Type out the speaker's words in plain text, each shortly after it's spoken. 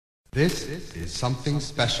This is something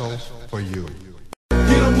special for you.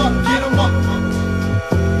 Get 'em up, get 'em up.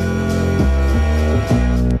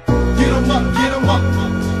 Get 'em up, get 'em up.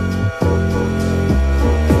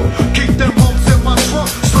 Keep them hoes in my trunk,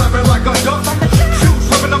 slapping like a duck. Shoes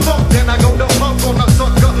flipping the funk, then I go to funk on a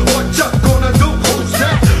sucker. What you gonna do? Who's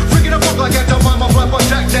that? Freaking the funk like at your mama, flap a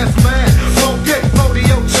jack, that's man. Funk it,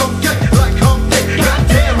 rodeo, choke it, like hump it.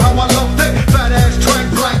 Goddamn how I love it. Fat ass track,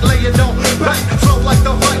 black, lay it on back. Flow like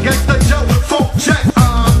the right gangsta Joe. Funk check,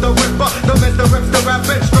 I'm the ripper, the Mr. Rips, the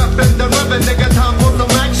rapping, strapping, the rubbing, nigga, time for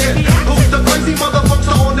some action. Who's the crazy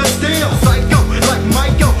motherfucker on the steel? Psycho, like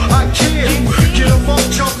Michael, I kill. Get 'em on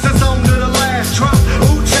chunks, it's on to the last drop.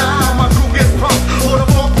 Ooh, child, my crew gets pumped. For the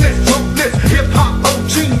funkness, drunkness, hip-hop, oh,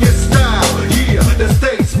 genius style. Yeah, the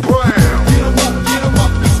state's brown. Get 'em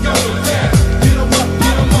up, let's go there. Get 'em up,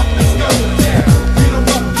 let's go there.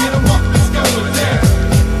 Get 'em up, let's go there.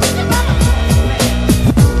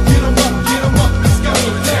 Get 'em up, let's go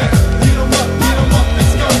there. Get 'em up,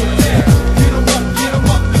 let's go there. Get 'em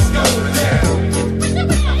up, let's go there.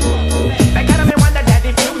 They got 'em in one, the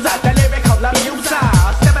daddy fuser, the lyrical abuser.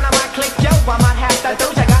 Stepping on my click, yo, I might have to do.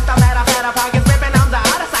 I got the matter pockets, ripping on the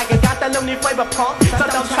other side. Got the loony flavor punk, so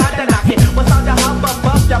don't try to knock it. What's on the hub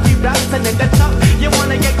above, y'all be bouncing in the top. You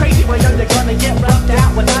wanna get crazy, well, you're gonna get rubbed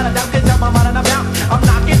out. Without a doubt, cause I'm running about.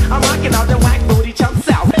 I'm rocking all the whack booty chumps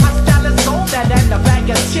out. My style is golden and a bag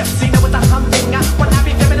of chips. You know what the humping out. When I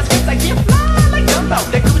be giving the scripts, I get fly like Dumbo.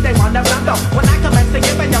 The crew, they wanna run though. When I commence to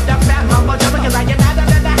give yo, that fat mama jumper, cause I get mad at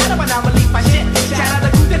the head when I release my shit. Shout out the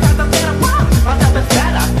crew, they thought I'm better, wow, on top is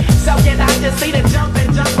better. So yeah, I just see them jump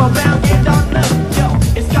around, get on up, yo,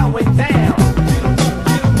 it's going down.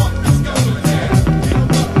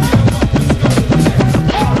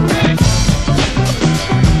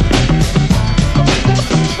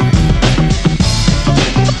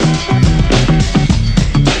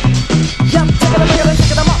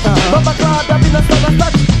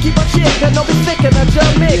 Keep on shaking, don't be thinking that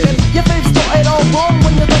you're making. Your face started all wrong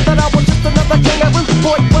when you thought that I was just another kangaroo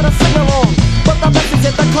boy with a sing along. But the message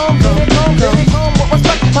is that come, then it come. What was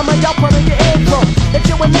that? How many y'all put in your eardrum? It's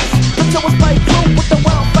you and this, but you was playing through with the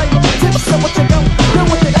wild fame tips. So what you go do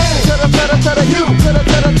with the A to the U, to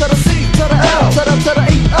the C, to the L, to the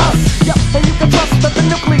E, us. Yep, and you can trust that the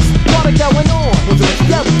nucleus, what is going on?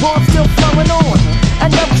 Yeah, born still flowing on. And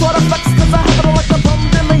yo, try to flex, cause I have it on like the bum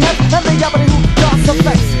in my head. And the yabbity who does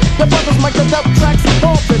effects. The brothers make the dope tracks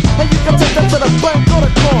open, and you can take them to the bank or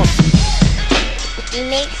the car. We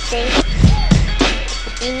make singles.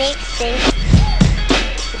 We make singles.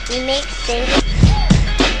 We make singles.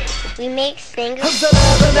 We make singles.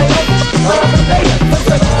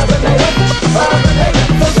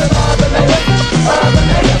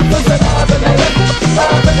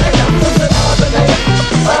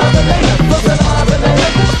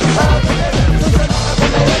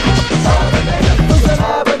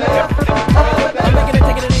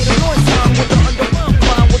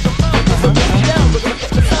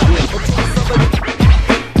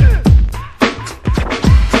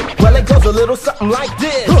 Well, it goes a little something like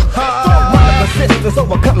this. Mind persistence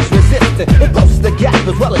overcomes resistance. It closes the gap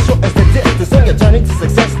as well as shortens the distance on your journey to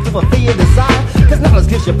success, to fulfill your desire. Cause knowledge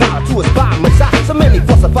gives you power to inspire Messiah. So many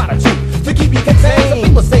falsify the truth to keep you contained. Some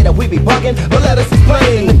people say that we be bugging, but let us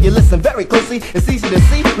explain. If you listen very closely, it's easy to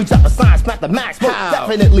see. We drop the science, mathematics, most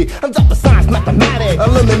definitely. I'm dropping science, mathematics,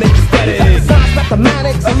 eliminate the static. Science,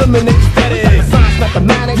 mathematics, eliminate the static. Science,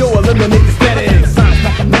 mathematics, yo, eliminate the static. Science,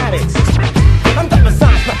 mathematics. I'm dropping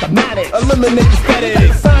science, mathematics, eliminate the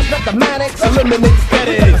static. Science, mathematics, eliminate the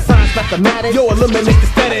static. Science, mathematics, yo, eliminate the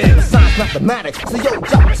static. Science, mathematics. So yo,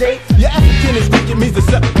 drop J. Your African is Greek, it means to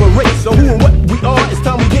separate. So who and what we are, it's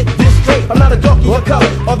time we get this straight. I'm not a darky or color,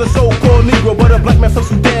 or the so-called Negro, but a black man from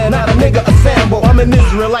Sudan. Not a nigga, a Sambo. I'm an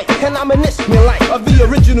Israelite, and I'm an Ishmaelite of the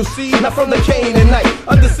original seed, not from the Canaanite.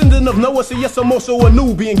 A descendant of Noah, so yes, I'm also a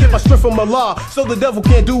Nubian. Get my strength from Allah, so the devil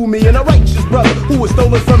can't do me. And a righteous brother who was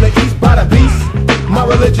stolen from the east by the beast. My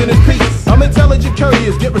religion is peace. I'm intelligent,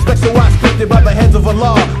 courteous, get respect, so I speak it by the hands of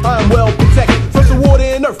Allah. I am well protected. First the water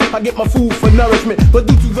and earth, I get my food for nourishment. But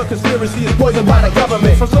due to the conspiracy, it's poisoned by the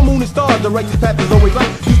government. From some moon and stars, the righteous path is always light.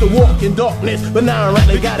 Used to walk in darkness, but now I'm right,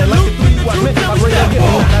 they got it like the three I meant. I bring it,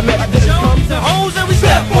 I met, I did it. The hoes and we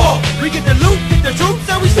step off. We get the loot, get the troops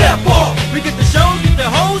and we step off. We get the shows, get the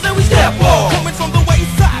hoes and we step off. Coming from the waist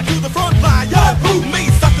side to the front line. Yo, who me?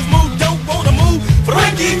 Suckers move, don't wanna move.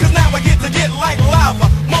 Frankie, cause now I get to get like lava,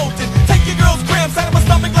 molten. Take your girl's grams out of my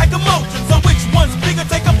stomach like a motion. So which one's bigger?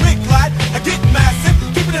 Take a big glide. I get massive,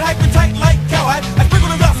 keeping it hype and tight like cowhide. I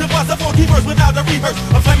sprinkle the gossip, I on keywords without a rehearse.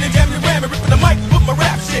 I'm slamming, jamming, ramming, ripping the mic, put my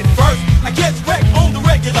rap shit first. I catch wreck on the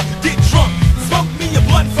regular, get drunk, smoke me a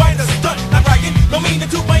blunt, find a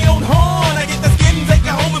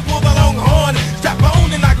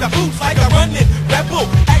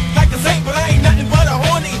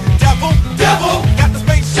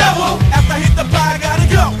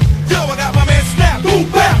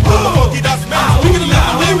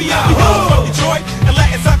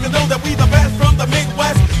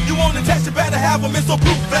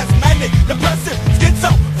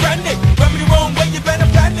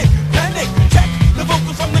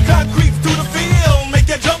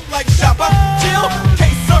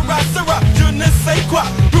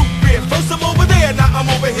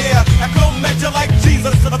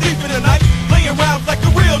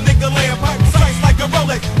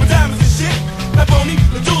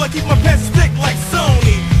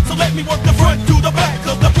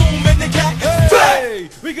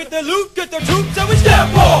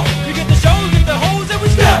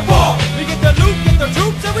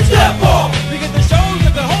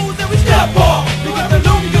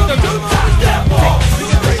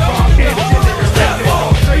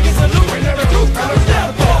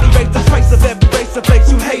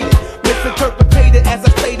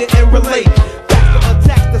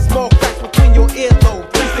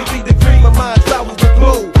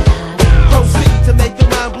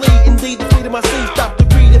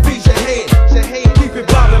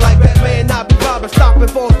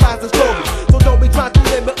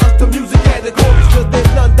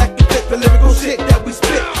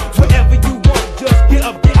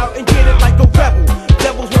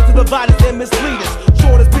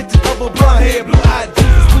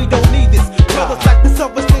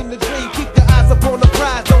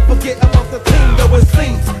team, though it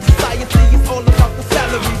seems society is all about the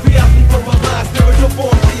salary. Reality for my mind, spiritual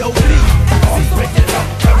form, h.o.b.o. Break it up,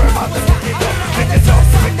 everybody break it up, break it up,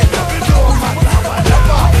 break it up, it's all my time, I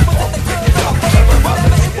never. Break it up, everybody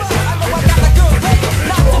break it up, break it up, break it up,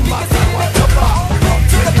 it's all my time, I never.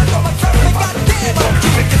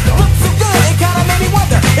 Break it up, Look so good, it kinda made me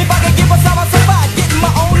wonder if I could give us how I survive, getting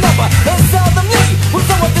my own number and seldomly will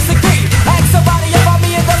someone disagree. Ask somebody about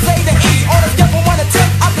me and they'll say the E. On a scale from 1 to 10,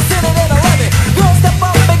 I'm considered an 11. Girl, step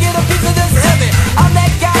up and get a piece of this heaven. I'm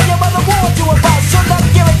that guy your mother warned you about. Sure enough,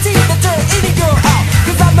 guaranteed to turn any girl out.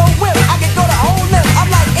 Cause I'm no whip, I can go to whole limb. I'm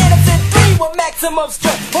like Anderson 3 with maximum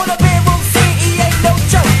strength. On the bedroom scene, he ain't no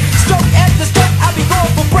joke. Stroke after stroke, I be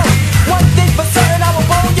going for broke. One thing for certain, I will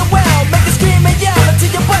bone you well. Make you scream and yell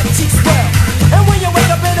until your butt cheeks swell. And when you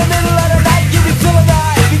wake up in the middle of the night, you be feeling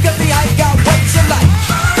alright because the hype got what you like.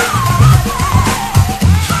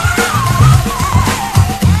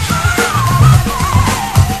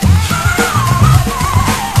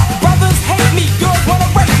 Brothers hate me, girls wanna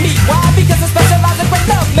rape me. Why? Because I specialize in great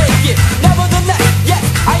love making. Nevertheless, yes,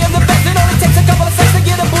 I am the best. It only takes a couple of seconds to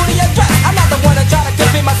get a booty undressed. I'm not the one to try to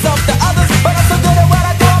compare myself to others, but I'm so good at what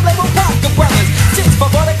I do, I'm labeled Parker Brothers. Chicks for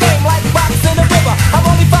the game like rocks in the river. I'm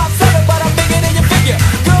only 5'7", but I'm bigger than your figure.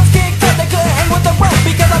 Girls can't cut, they couldn't hang with the rope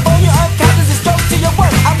because I bone you unconscious and stroke to your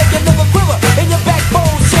rope. I make your liver quiver and your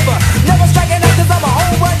backbone shiver. Never striking out cause I'm a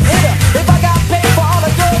home run hitter. If I got paid for all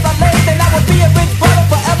the girls I laid, then I would be a rich brother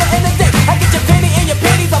forever and a day. I get your penny in your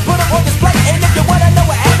panties, I put them on display. And if you wanna know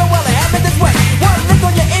what happened, well it happened this way. One lick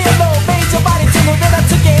on your earlobe made your body tingle. Then I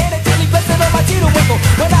took your hand and gently blessed it on my cheetah winkle.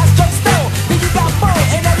 When I struck stone, then you got phone.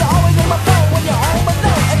 And now you're always in my phone when you're home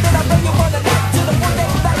alone. And then I bring you on the night to the one day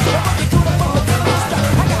night. I bring you to the phone until I'm struck.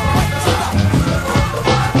 I got what you like.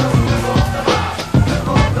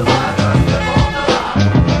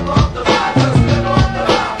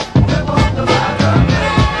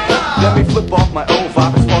 Let me flip off my own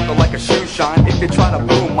vibe and sparkle like a shoe shine. If you try to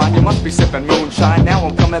boom mine, you must be sipping moonshine. Now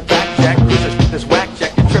I'm coming back, Jack. Cruisers with this whack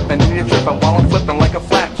jack. You're tripping and you're tripping while I'm flipping like a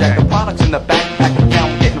flapjack. The product's in the backpack, now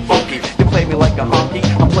I'm getting funky. You play me like a honky,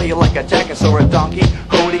 I play you like a jackass or a donkey.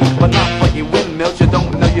 Hody, but not playing windmills. You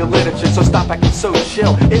don't know your literature, so stop acting so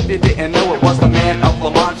chill. If you didn't know, it was the man of La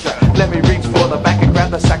Mancha. Let me reach for the back and grab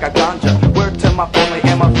the sack of ganja. Word to my family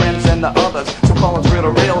and my friends and the others. So call us real to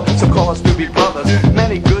real, so call us Doobie Brothers.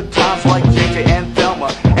 Many good times like JJ and Thelma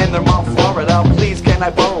and their mom Florida. Please can I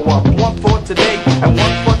borrow up one for today and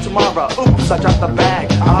one for tomorrow? Oops, I dropped the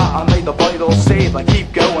bag. I made the vital save. I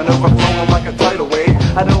keep going, overflowing like a tidal wave.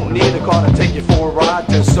 I don't need a car to take you for a ride.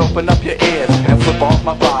 Just open up your ears and flip off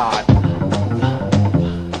my vibe.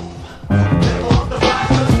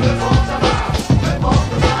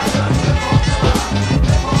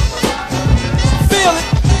 Feel it.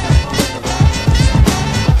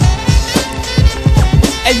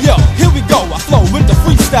 Hey yo, here we go, I flow with the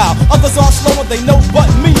freestyle. Others are slower, they know, but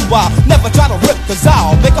meanwhile, never try to rip, cause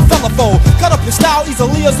I'll make a fella fold. Cut up your style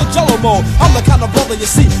easily as a jello mold. I'm the kind of brother you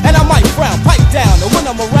see, and I might frown, pipe down. And when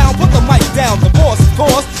I'm around, put the mic down. The boss, of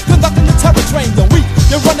course, conducting the terror train. The weak,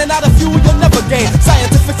 you're running out of fuel, you'll never gain.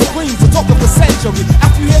 Scientific screams, the talk of the century.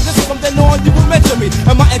 After you hear this, from then on, you will mention me.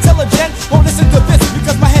 Am I intelligent? Well, listen to this,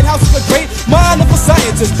 because my head house is a great mind of a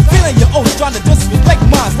scientist. Feeling your oath, trying to disrespect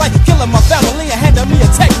minds, like killing my family and handing me a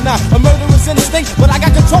tech knife. A murderous instinct, but I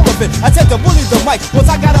got control of it. I tend to bully the mic once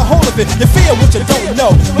I got a hold of it. You fear what you don't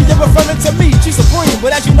know. When you're referring to me, G Supreme,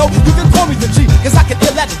 but as you know, you can call me the G, cause I can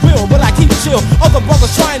ill at will, but I keep chill. Other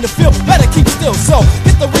brothers trying to feel, better keep still. So,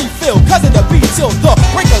 get the refill, cause of the beat till the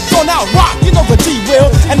breaker gone out rock. You know the G will,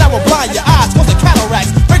 and I will blind your eyes, cause the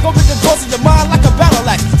cataracts break over the doors of your mind like a battle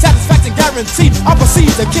axe. Satisfaction guaranteed, I proceed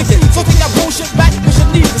to kick it. So take that bullshit back, cause you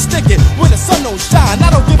need to stick it. When the sun don't shine, I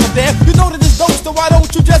don't give a damn. You know that it's dope, so why don't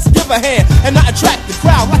you just give a hand and not attract the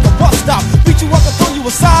crowd like a bus stop? Beat you up and throw you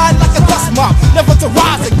aside like a dust mop, never to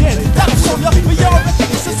rise again. That'll show you, but you're a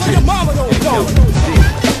recognition, so your mama don't know.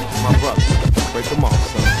 my brother, break them off,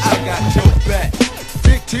 son. I got your back.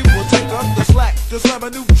 Big T will take up the slack. Just have a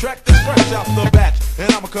new track that's fresh out the batch.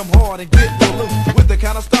 And I'ma come hard and get the loot with the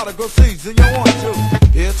kind of starter go season you want to.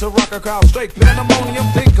 Here to rock a crowd straight pandemonium.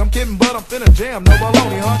 Think I'm kidding, but I'm finna jam. No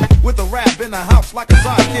baloney, huh? With the rap in the house like a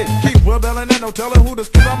sidekick. Keep rebelling and no telling who the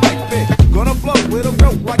skip I might pick. Gonna flow with a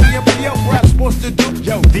rope like the h.o.b.o. Rap supposed to do.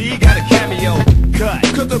 Yo, D got a cameo cut.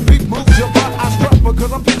 Cause the beat moves your butt. I struck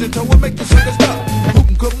because I'm pigeon-toe and make the sugar stuck. Who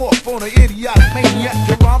can come off on an idiotic maniac?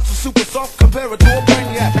 Your rhymes are super soft, compare it to a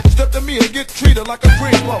brainiac. Step to me and get treated like a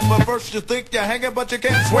green bump. But first you think you're hanging, but you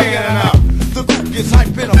can't swing it enough. The group gets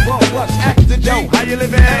hype in a bum rush. Act the G. Yo, how you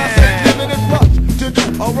living? And I say living is rush. to do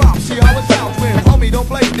a rhyme. See how it sounds when homie don't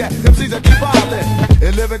play that. MCs that keep violent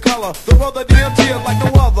in living color. The world of DMT is like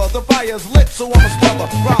no other. The fire's lit, so I'm a smother.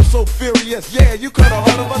 Rhyme so furious, yeah, you could've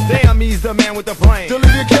heard of us. Damn, he's the man with the flame. To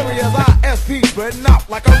leave you curious, ISP spreading out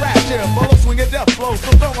like a rash here. Full of swinging death flows,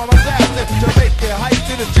 so throw on my assassin. To make it hype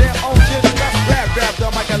to the jam on shit. Grab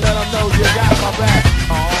the mic and let them know you got my back.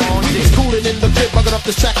 Oh, He's cooling in the crib, bugging up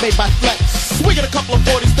the track made by Flex. Swinging a couple of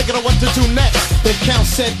 40s, thinking of what to do next. Then Count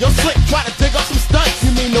said, yo slick, try to dig up some stunts.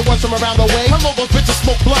 You mean the ones from around the way? Hello, those bitches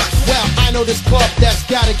smoke blunts. Well, I know this club that's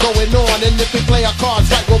got it going on. And if we play our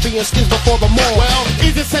cards right, we'll be in skins before the morn. Well,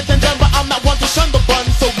 easy said than done, but I'm not one to shun the bun.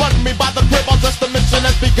 So run me by the crib, I'll just the mission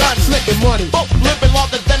has begun. Slipping money, both living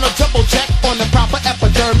larger than a jumbo check. On the proper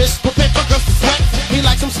epidermis, prepare for girls to sweat. He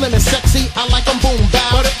likes them slim and sexy, I like them boom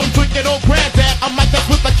bow. But if I'm drinking old granddad, I might just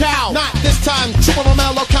whip a cow. Not this time, triple on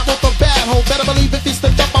Mellow, count